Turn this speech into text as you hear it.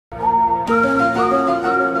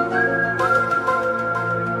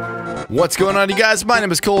What's going on, you guys? My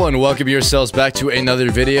name is Cole and welcome yourselves back to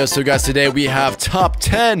another video. So guys, today we have top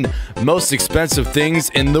 10 most expensive things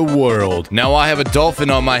in the world. Now I have a dolphin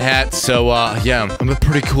on my hat, so yeah, I'm a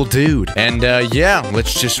pretty cool dude. And yeah,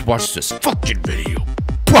 let's just watch this fucking video.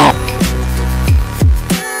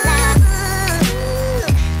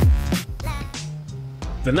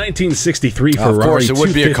 The 1963 Ferrari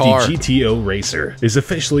 250 GTO Racer is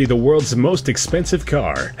officially the world's most expensive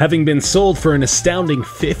car, having been sold for an astounding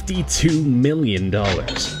 $52 million.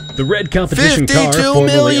 The red competition car,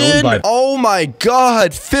 formerly owned by— Oh my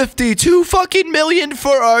god, 52 fucking million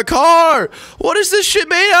for our car! What is this shit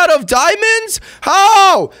made out of? Diamonds?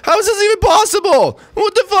 How? How is this even possible?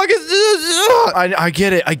 What the fuck is this? I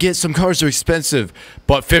get it, I get some cars are expensive,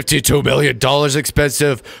 but $52 million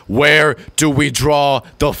expensive? Where do we draw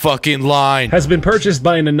the fucking line? Has been purchased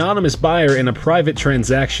by an anonymous buyer in a private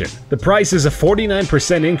transaction. The price is a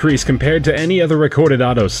 49% increase compared to any other recorded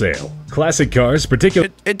auto sale. Classic cars,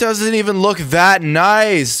 particularly— It doesn't even look that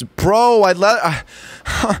nice, bro. I'd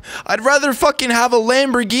rather fucking have a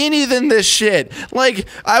Lamborghini than this shit. Like,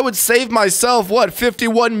 I would save myself, what,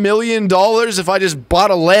 $51 million if I just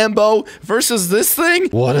bought a Lambo versus this thing?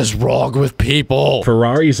 What is wrong with people?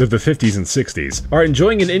 Ferraris of the 50s and 60s are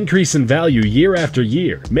enjoying an increase in value year after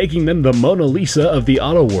year, making them the Mona Lisa of the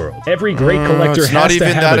auto world. Every great collector has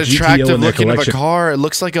to have a GTO in their collection. Of a car. It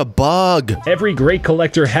looks like a bug. Every great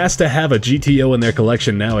collector has to have a GTO in their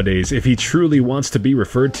collection nowadays if he truly wants to be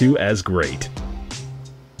referred to as great.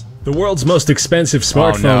 The world's most expensive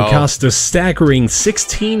smartphone costs a staggering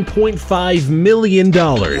 $16.5 million.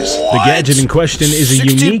 The gadget in question is a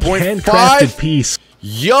unique handcrafted piece.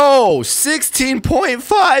 Yo,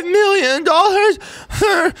 $16.5 million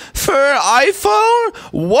for iPhone?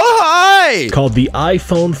 Why? Called the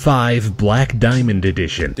iPhone 5 Black Diamond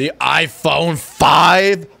Edition. The iPhone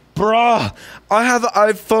 5? Bruh, I have an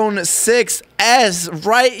iPhone 6S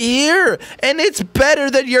right here, and it's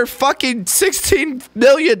better than your fucking $16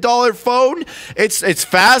 million phone. It's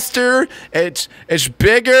faster, it's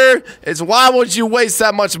bigger. Why would you waste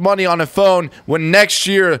that much money on a phone when next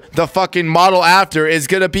year the fucking model after is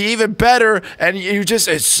gonna be even better? And you just,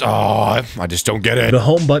 I just don't get it. The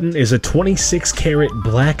home button is a 26-karat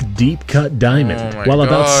black deep-cut diamond, while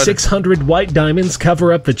about 600 white diamonds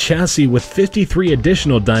cover up the chassis, with 53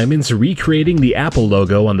 additional diamonds recreating the Apple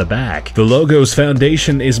logo on the back. The logo's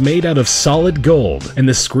foundation is made out of solid gold, and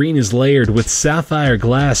the screen is layered with sapphire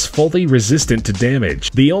glass fully resistant to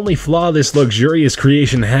damage. The only flaw this luxurious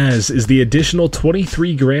creation has is the additional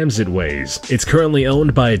 23 grams it weighs. It's currently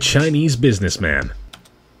owned by a Chinese businessman.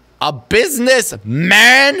 A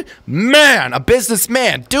businessman? Man, a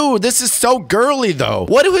businessman. Dude, this is so girly, though.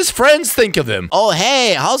 What do his friends think of him? Oh,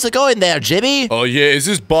 hey, how's it going there, Jimmy? Oh, yeah, is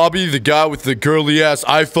this Bobby, the guy with the girly-ass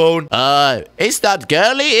iPhone? It's not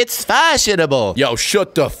girly, it's fashionable. Yo,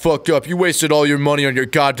 shut the fuck up. You wasted all your money on your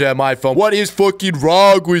goddamn iPhone. What is fucking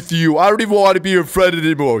wrong with you? I don't even want to be your friend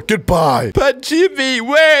anymore. Goodbye. But Jimmy,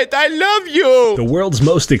 wait, I love you. The world's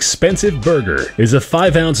most expensive burger is a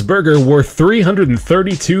 5-ounce burger worth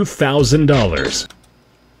 $332,000. Bro,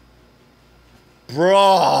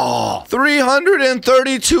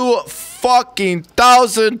 $332 fucking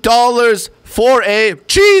 $1,000 for a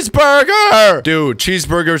cheeseburger! Dude,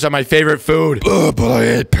 cheeseburgers are my favorite food. But I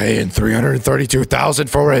ain't paying $332,000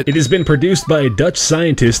 for it. It has been produced by a Dutch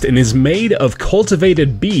scientist and is made of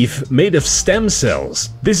cultivated beef made of stem cells.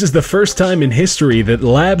 This is the first time in history that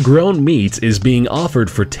lab-grown meat is being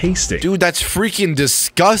offered for tasting. Dude, that's freaking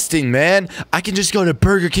disgusting, man. I can just go to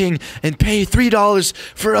Burger King and pay $3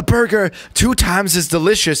 for a burger 2 times as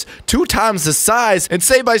delicious, 2 times the size, and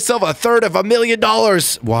save myself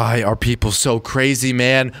 $250,000. Why are people so crazy,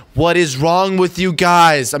 man? What is wrong with you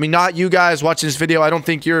guys? I mean, not you guys watching this video. I don't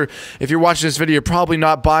think if you're watching this video, you're probably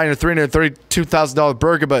not buying a $332,000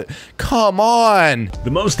 burger, but come on. The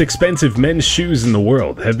most expensive men's shoes in the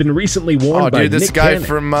world have been recently worn by this Nick guy Cannon.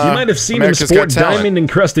 from you might have seen him sport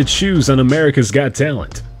diamond-encrusted shoes on America's Got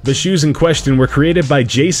Talent. The shoes in question were created by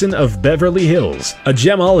Jason of Beverly Hills, a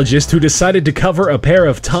gemologist who decided to cover a pair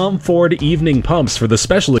of Tom Ford evening pumps for the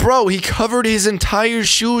special— Bro, he covered his entire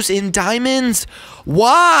shoes in diamonds?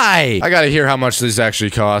 Why? I gotta hear how much this actually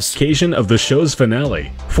costs. Occasion of the show's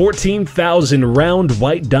finale. 14,000 round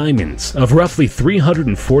white diamonds of roughly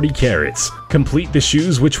 340 carats complete the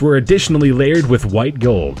shoes, which were additionally layered with white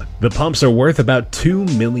gold. The pumps are worth about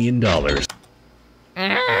 $2 million.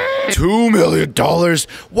 $2 million?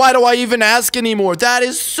 Why do I even ask anymore? That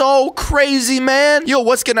is so crazy, man. Yo,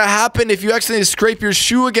 what's gonna happen if you accidentally scrape your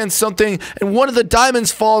shoe against something and one of the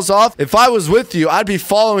diamonds falls off? If I was with you, I'd be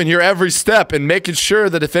following your every step and making sure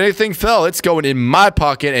that if anything fell, it's going in my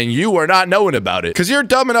pocket and you are not knowing about it. Because you're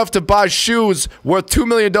dumb enough to buy shoes worth $2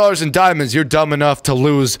 million in diamonds. You're dumb enough to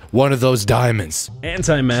lose one of those diamonds.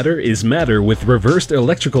 Antimatter is matter with reversed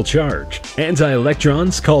electrical charge.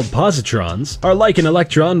 Anti-electrons, called positrons, are like an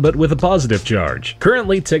electron but with a positive charge.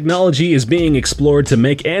 Currently, technology is being explored to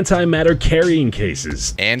make antimatter carrying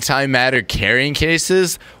cases. Antimatter carrying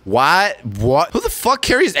cases? What? Who the fuck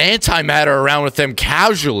carries antimatter around with them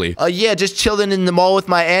casually? Yeah, just chilling in the mall with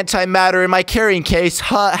my antimatter in my carrying case.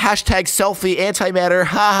 Huh, hashtag selfie antimatter.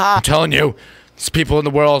 Haha. I'm telling you, these people in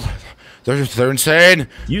the world, they're insane.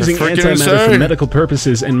 Using antimatter for medical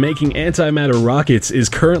purposes and making antimatter rockets is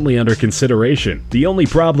currently under consideration. The only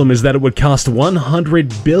problem is that it would cost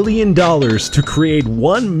 $100 billion to create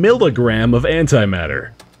 1 milligram of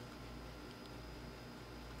antimatter.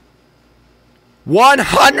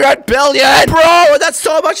 100 billion! Bro, that's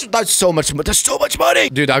so much money!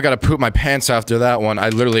 Dude, I gotta poop my pants after that one.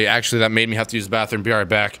 Actually, that made me have to use the bathroom. Be right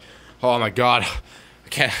back. Oh my god. I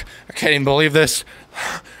can't even believe this.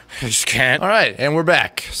 I just can't. Alright, and we're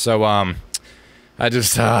back. So, I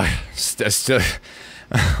just,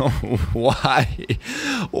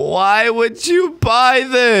 Why would you buy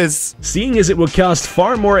this? Seeing as it would cost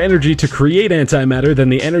far more energy to create antimatter than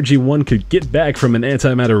the energy one could get back from an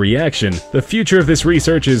antimatter reaction, the future of this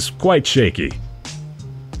research is quite shaky.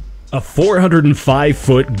 A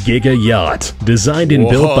 405-foot Giga yacht, designed and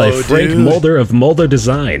built by Frank Mulder of Mulder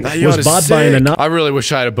Design, was bought by an I really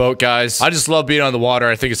wish I had a boat, guys. I just love being on the water.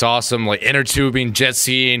 I think it's awesome, like inner tubing, jet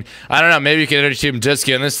skiing. I don't know, maybe you can inner tube and jet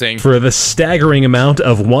ski on this thing. For the staggering amount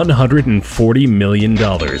of $140 million.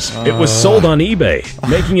 It was sold on eBay,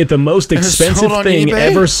 making it the most expensive thing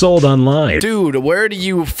ever sold online. Dude, where do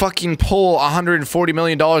you fucking pull $140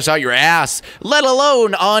 million out your ass, let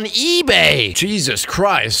alone on eBay? Jesus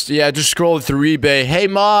Christ. Yeah, just scrolling through eBay. Hey,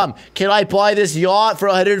 Mom, can I buy this yacht for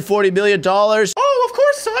 $140 million? Oh, of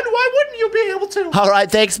course, son. Why wouldn't you be able to? All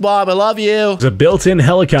right, thanks, Mom. I love you. It's a built-in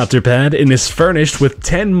helicopter pad and is furnished with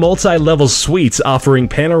 10 multi-level suites offering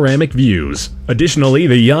panoramic views. Additionally,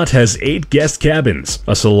 the yacht has 8 guest cabins,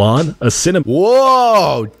 a salon, a cinema.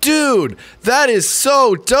 Whoa, dude, that is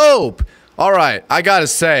so dope. Alright, I gotta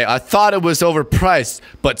say, I thought it was overpriced,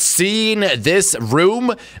 but seeing this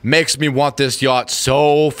room makes me want this yacht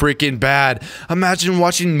so freaking bad. Imagine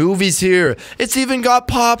watching movies here. It's even got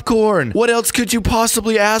popcorn. What else could you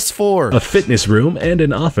possibly ask for? A fitness room and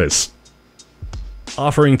an office.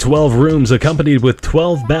 Offering 12 rooms accompanied with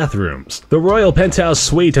 12 bathrooms. The Royal Penthouse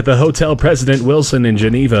Suite at the Hotel President Wilson in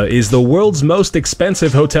Geneva is the world's most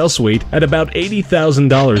expensive hotel suite at about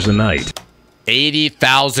 $80,000 a night.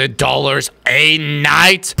 $80,000 a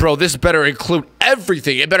night? Bro, this better include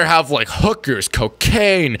everything. It better have, like, hookers,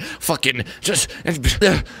 cocaine, fucking just...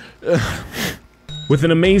 With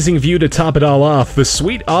an amazing view to top it all off, the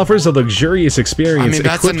suite offers a luxurious experience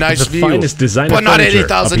that's a nice with the view, finest designer but not furniture,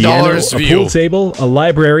 $80,000 a pool table, a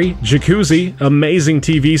library, jacuzzi, amazing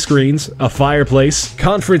TV screens, a fireplace,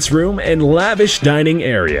 conference room, and lavish dining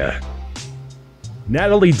area.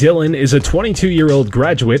 Natalie Dillon is a 22-year-old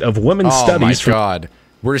graduate of women's studies from... Oh my god.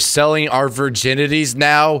 We're selling our virginities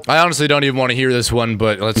now? I honestly don't even want to hear this one,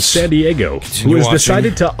 but let's... San Diego, who has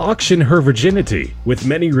decided to auction her virginity. With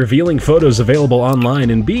many revealing photos available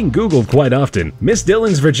online and being Googled quite often, Miss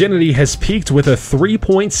Dillon's virginity has peaked with a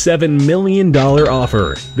 $3.7 million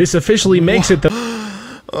offer. This officially makes it the...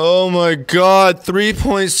 Oh my god,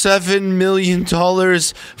 $3.7 million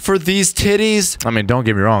for these titties? I mean, don't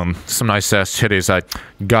get me wrong, some nice-ass titties, I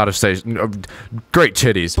gotta say, great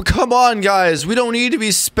titties. But come on, guys, we don't need to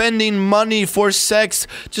be spending money for sex.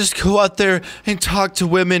 Just go out there and talk to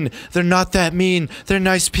women. They're not that mean. They're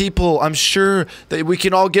nice people. I'm sure that we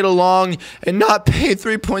can all get along and not pay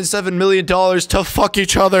 $3.7 million to fuck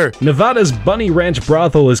each other. Nevada's Bunny Ranch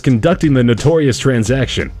brothel is conducting the notorious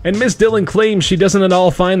transaction, and Miss Dillon claims she doesn't at all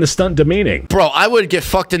find the stunt demeaning. Bro, I would get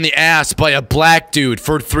fucked in the ass by a black dude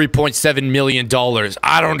for $3.7 million.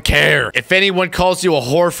 I don't care. If anyone calls you a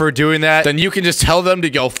whore for doing that, then you can just tell them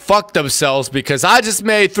to go fuck themselves because I just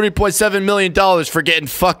made $3.7 million for getting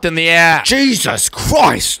fucked in the ass. Jesus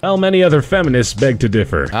Christ. While many other feminists beg to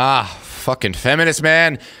differ. Ah, fucking feminists,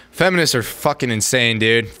 man. Feminists are fucking insane,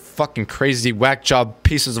 dude. Fucking crazy whack job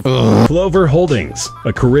pieces of... Clover Holdings,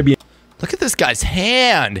 a Caribbean... Look at this guy's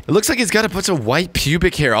hand. It looks like he's got a bunch of white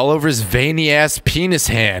pubic hair all over his veiny-ass penis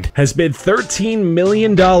hand. Has bid $13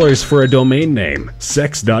 million for a domain name,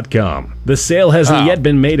 sex.com. The sale hasn't yet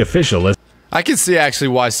been made official. I can see actually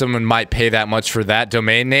why someone might pay that much for that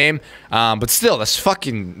domain name. But still, that's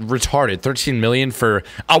fucking retarded. 13 million for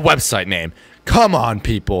a website name. Come on,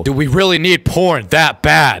 people. Do we really need porn that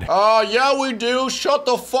bad? Yeah, we do. Shut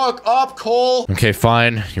the fuck up, Cole. Okay,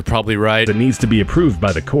 fine. You're probably right. It needs to be approved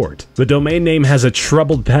by the court. The domain name has a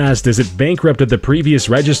troubled past as it bankrupted the previous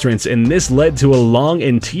registrants, and this led to a long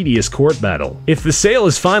and tedious court battle. If the sale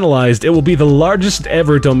is finalized, it will be the largest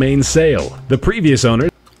ever domain sale. The previous owner...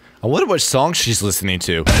 I wonder what song she's listening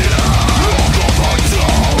to.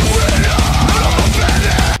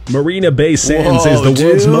 Marina Bay Sands is the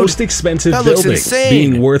world's most expensive building,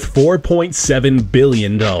 being worth $4.7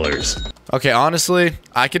 billion. Okay, honestly,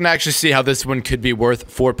 I can actually see how this one could be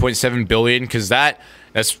worth $4.7 billion, because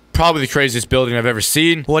that's probably the craziest building I've ever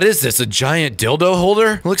seen. What is this, a giant dildo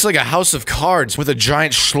holder? It looks like a house of cards with a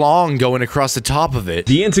giant schlong going across the top of it.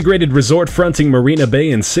 The integrated resort fronting Marina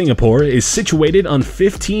Bay in Singapore is situated on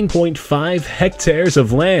 15.5 hectares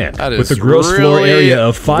of land, with a gross floor area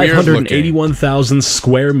of 581,000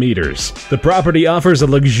 square meters. The property offers a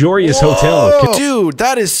luxurious hotel. Dude,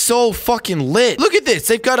 that is so fucking lit. Look at this.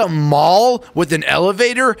 They've got a mall with an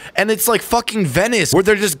elevator, and it's like fucking Venice, where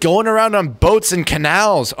they're just going around on boats and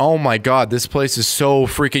canals. Oh my god, this place is so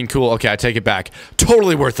freaking cool. Okay, I take it back.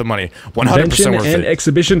 Totally worth the money. 100% worth it. And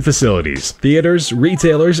exhibition facilities, theaters,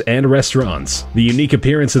 retailers, and restaurants. The unique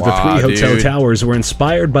appearance of the three hotel towers were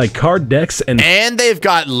inspired by card decks and they've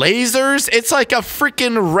got lasers. It's like a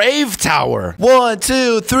freaking rave tower. 1,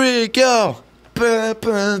 2, 3, go. The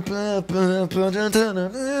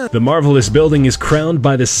marvelous building is crowned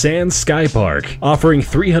by the Sands Sky Park, offering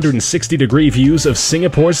 360-degree views of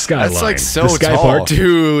Singapore's skyline. That's like so tall.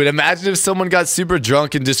 Dude, imagine if someone got super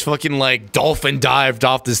drunk and just fucking like dolphin dived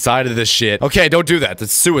off the side of this shit. Okay, don't do that.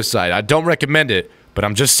 That's suicide. I don't recommend it. But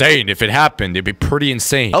I'm just saying, if it happened, it'd be pretty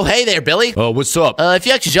insane. Oh, hey there, Billy. Oh, what's up? If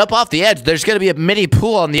you actually jump off the edge, there's gonna be a mini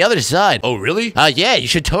pool on the other side. Oh, really? Yeah, you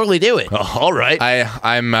should totally do it. All right.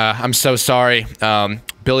 I'm so sorry.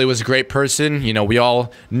 Billy was a great person. You know, we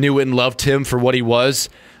all knew and loved him for what he was.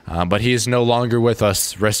 But he is no longer with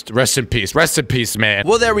us. Rest in peace. Rest in peace, man.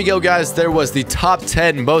 Well, there we go, guys. There was the top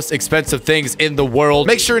 10 most expensive things in the world.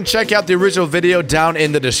 Make sure and check out the original video down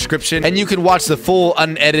in the description. And you can watch the full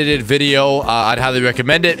unedited video. I'd highly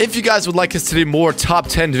recommend it. If you guys would like us to do more top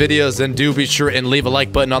 10 videos, then do be sure and leave a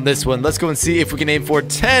like button on this one. Let's go and see if we can aim for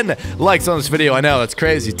 10 likes on this video. I know, that's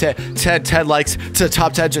crazy. 10 likes to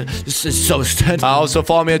top 10. This is so 10. Also,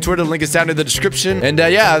 follow me on Twitter. The link is down in the description. And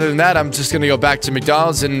yeah, other than that, I'm just going to go back to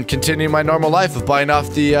McDonald's and continue my normal life of buying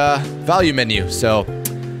off the value menu. So